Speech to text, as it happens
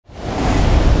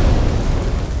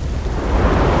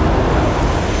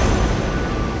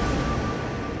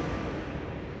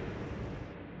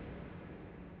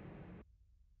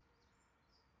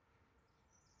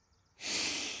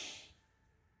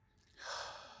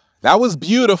That was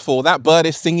beautiful. That bird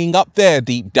is singing up there,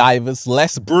 deep divers.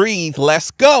 Let's breathe. Let's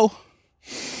go.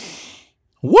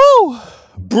 Woo!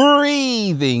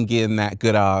 Breathing in that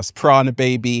good ass prana,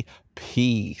 baby.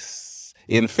 Peace.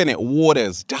 Infinite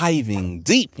waters, diving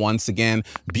deep once again.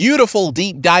 Beautiful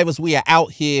deep divers. We are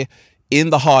out here in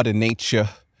the heart of nature,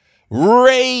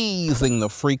 raising the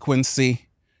frequency,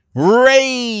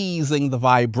 raising the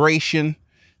vibration.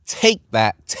 Take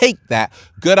that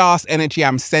good ass energy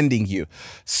I'm sending you.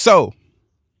 So,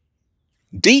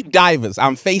 deep divers,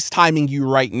 I'm FaceTiming you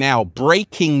right now.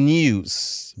 Breaking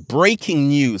news.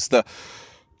 The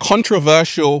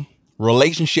controversial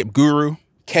relationship guru,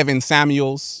 Kevin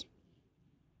Samuels,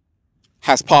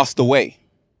 has passed away.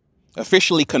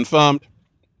 Officially confirmed.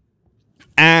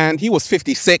 And he was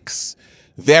 56.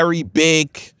 Very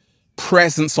big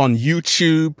presence on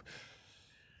YouTube.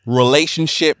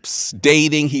 Relationships,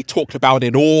 dating, he talked about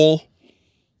it all.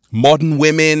 Modern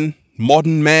women,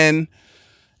 modern men.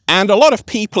 And a lot of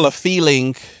people are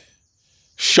feeling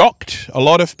shocked. A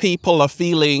lot of people are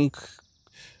feeling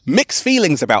mixed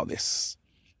feelings about this.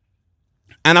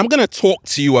 And I'm going to talk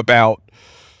to you about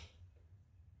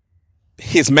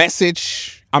his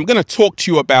message. I'm going to talk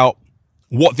to you about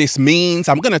what this means.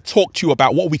 I'm going to talk to you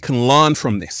about what we can learn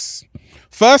from this.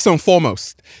 First and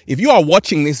foremost, if you are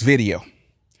watching this video,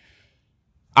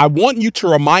 I want you to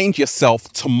remind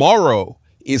yourself tomorrow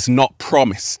is not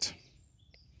promised.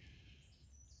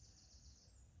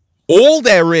 All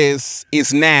there is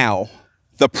now,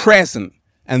 the present,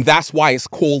 and that's why it's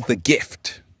called the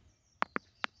gift.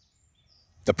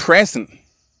 The present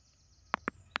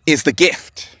is the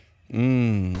gift.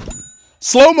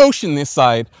 Slow motion this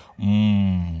side.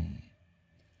 And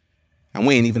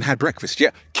we ain't even had breakfast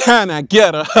yet. Can I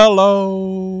get a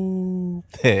hello?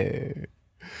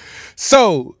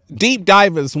 So, deep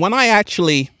divers, when I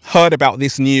actually heard about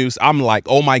this news, I'm like,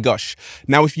 oh my gosh.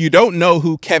 Now, if you don't know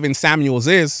who Kevin Samuels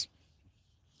is,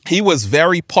 he was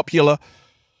very popular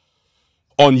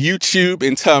on YouTube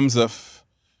in terms of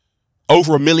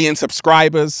over 1 million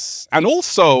subscribers. And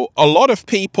also, a lot of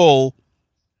people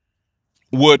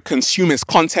would consume his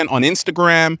content on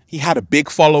Instagram. He had a big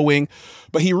following,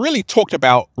 but he really talked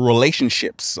about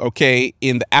relationships, okay,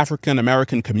 in the African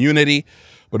American community,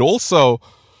 but also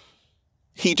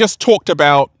he just talked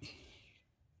about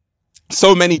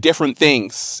so many different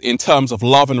things in terms of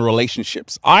love and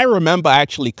relationships. I remember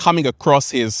actually coming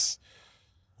across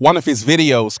one of his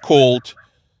videos called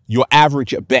You're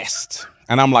Average at Best.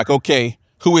 And I'm like, okay,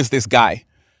 who is this guy?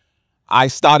 I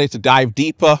started to dive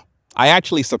deeper. I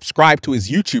actually subscribed to his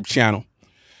YouTube channel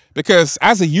because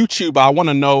as a YouTuber, I want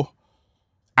to know,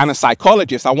 and a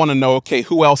psychologist, I want to know, okay,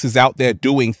 who else is out there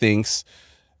doing things?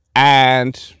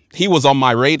 And he was on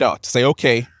my radar to say,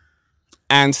 okay,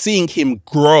 and seeing him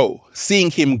grow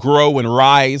and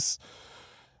rise.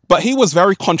 But he was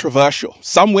very controversial.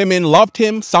 Some women loved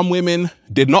him. Some women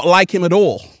did not like him at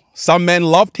all. Some men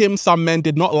loved him. Some men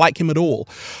did not like him at all.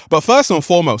 But first and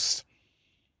foremost,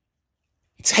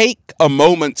 take a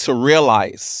moment to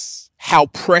realize how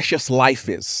precious life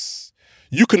is.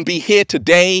 You can be here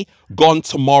today, gone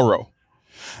tomorrow.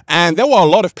 And there were a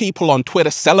lot of people on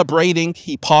Twitter celebrating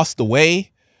he passed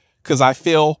away, because I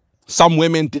feel some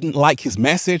women didn't like his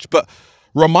message. But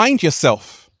remind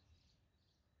yourself,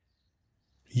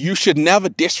 you should never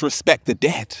disrespect the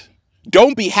dead.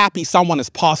 Don't be happy someone has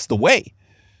passed away,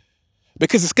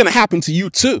 because it's going to happen to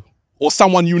you too, or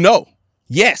someone you know.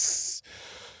 Yes.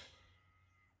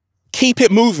 Keep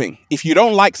it moving. If you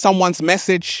don't like someone's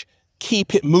message,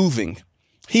 keep it moving.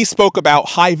 He spoke about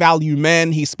high value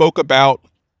men. He spoke about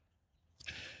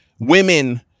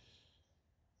women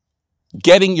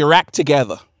getting your act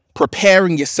together,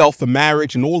 preparing yourself for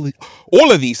marriage, and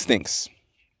all of these things.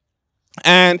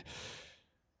 And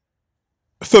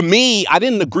for me, I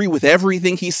didn't agree with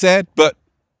everything he said, but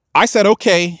I said,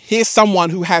 okay, here's someone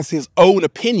who has his own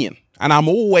opinion, and I'm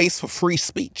always for free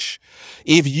speech.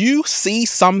 If you see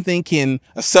something in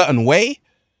a certain way,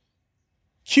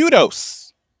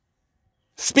 kudos.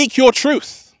 Speak your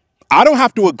truth. I don't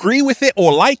have to agree with it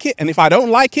or like it, and if I don't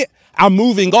like it, I'm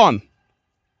moving on.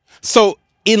 So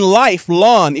in life,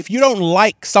 learn, if you don't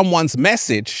like someone's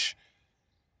message,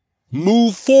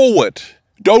 move forward.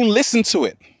 Don't listen to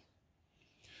it.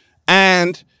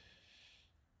 And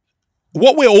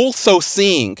what we're also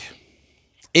seeing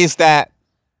is that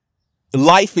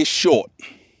life is short.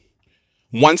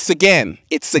 Once again,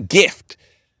 it's a gift.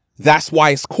 That's why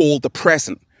it's called the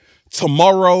present.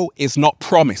 Tomorrow is not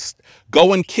promised.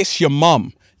 Go and kiss your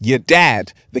mum, your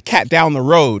dad, the cat down the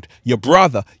road, your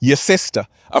brother, your sister,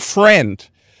 a friend,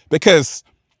 because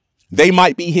they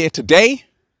might be here today.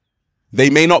 They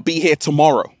may not be here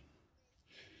tomorrow.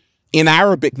 In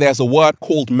Arabic, there's a word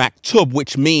called maktub,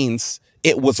 which means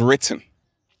it was written.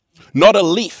 Not a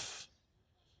leaf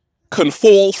can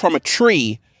fall from a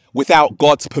tree without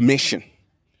God's permission,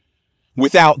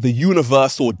 without the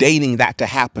universe ordaining that to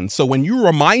happen. So when you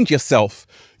remind yourself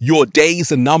your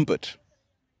days are numbered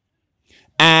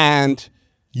and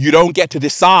you don't get to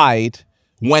decide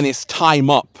when it's time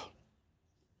up,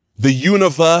 the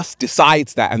universe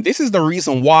decides that. And this is the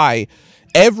reason why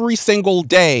every single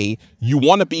day you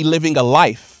want to be living a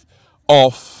life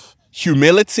of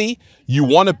humility. You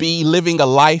want to be living a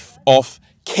life of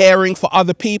caring for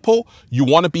other people. You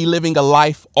want to be living a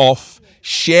life of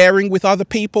sharing with other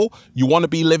people. You want to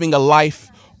be living a life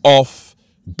of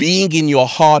being in your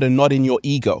heart and not in your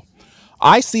ego.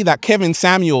 I see that Kevin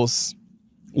Samuels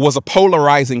was a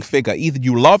polarizing figure. Either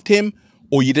you loved him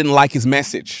or you didn't like his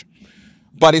message.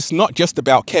 But it's not just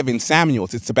about Kevin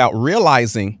Samuels. It's about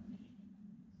realizing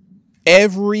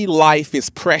every life is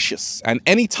precious. And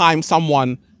anytime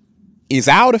someone is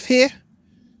out of here,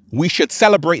 we should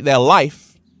celebrate their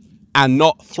life and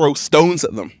not throw stones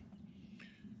at them.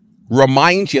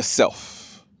 Remind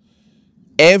yourself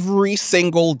every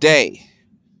single day,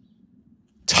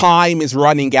 time is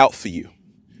running out for you.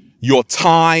 Your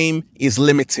time is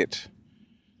limited.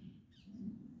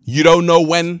 You don't know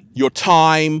when your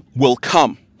time will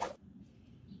come.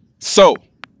 So,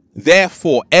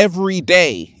 therefore, every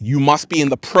day you must be in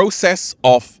the process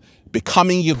of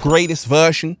becoming your greatest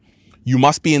version. You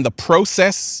must be in the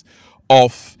process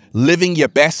of living your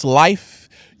best life.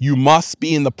 You must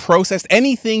be in the process.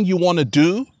 Anything you want to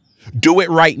do it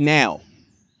right now.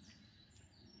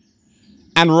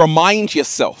 And remind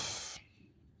yourself,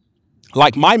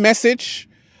 like my message,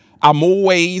 I'm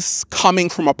always coming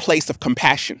from a place of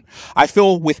compassion. I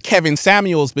feel with Kevin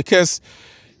Samuels because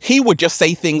he would just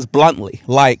say things bluntly,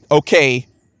 like, okay,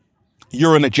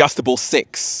 you're an adjustable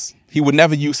 6. He would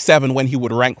never use 7 when he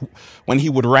would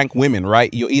rank women,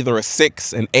 right? You're either a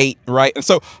 6, an 8, right? And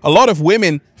so a lot of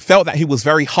women felt that he was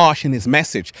very harsh in his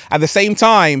message. At the same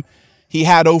time, he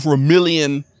had over 1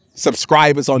 million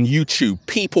subscribers on YouTube.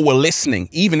 People were listening.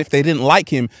 Even if they didn't like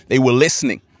him, they were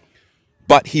listening.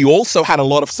 But he also had a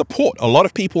lot of support. A lot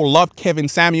of people loved Kevin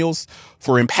Samuels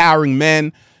for empowering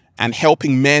men and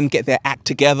helping men get their act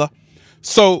together.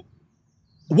 So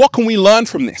what can we learn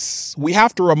from this? We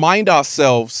have to remind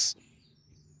ourselves,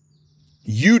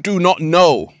 you do not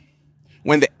know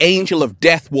when the angel of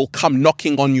death will come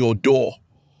knocking on your door.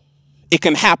 It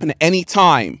can happen at any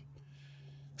time.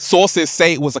 Sources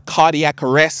say it was a cardiac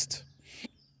arrest.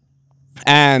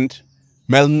 And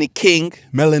Melanie King,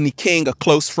 a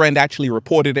close friend, actually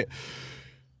reported it.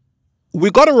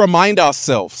 We've got to remind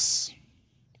ourselves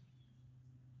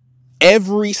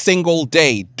every single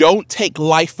day, don't take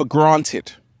life for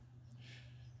granted.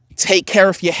 Take care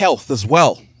of your health as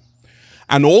well.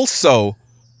 And also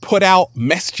put out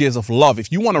messages of love.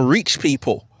 If you want to reach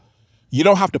people, you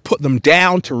don't have to put them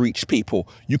down to reach people.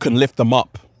 You can lift them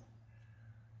up.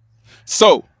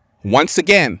 So, once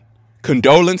again,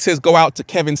 condolences go out to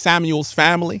Kevin Samuels'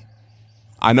 family.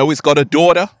 I know he's got a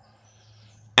daughter.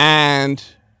 And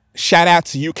shout out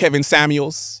to you, Kevin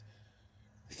Samuels.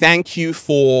 Thank you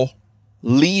for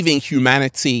leaving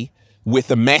humanity with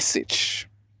a message.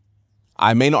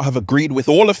 I may not have agreed with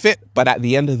all of it, but at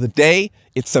the end of the day,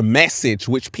 it's a message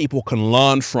which people can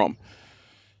learn from.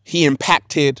 He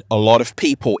impacted a lot of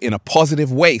people in a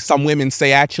positive way. Some women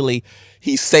say, actually,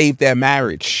 he saved their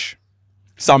marriage.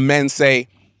 Some men say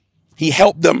he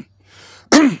helped them.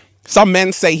 Some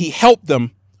men say he helped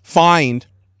them find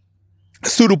a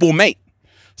suitable mate.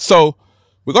 So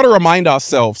we've got to remind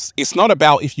ourselves, it's not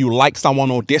about if you like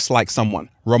someone or dislike someone.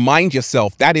 Remind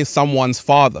yourself that is someone's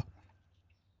father.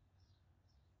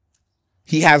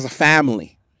 He has a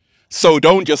family. So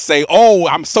don't just say, oh,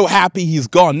 I'm so happy he's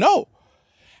gone. No,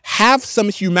 have some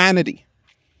humanity.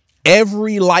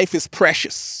 Every life is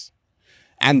precious.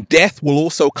 And death will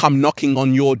also come knocking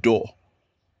on your door.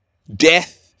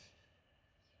 Death.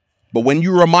 But when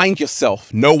you remind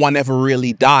yourself, no one ever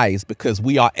really dies because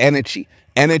we are energy.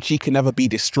 Energy can never be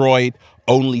destroyed,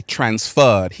 only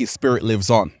transferred. His spirit lives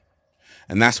on.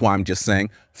 And that's why I'm just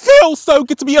saying, feels so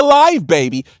good to be alive,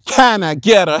 baby. Can I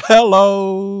get a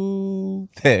hello?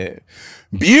 There.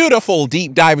 Beautiful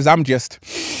deep divers. I'm just,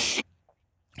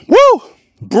 woo,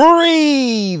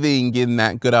 breathing in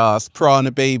that good ass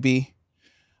prana, baby.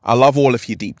 I love all of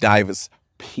you deep divers.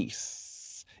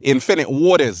 Peace. Infinite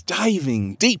waters,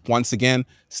 diving deep once again.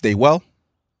 Stay well.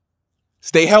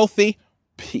 Stay healthy.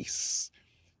 Peace.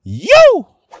 You!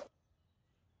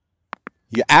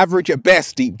 You're average at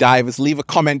best, deep divers. Leave a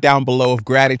comment down below of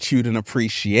gratitude and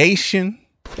appreciation.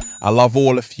 I love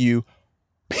all of you.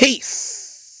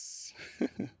 Peace.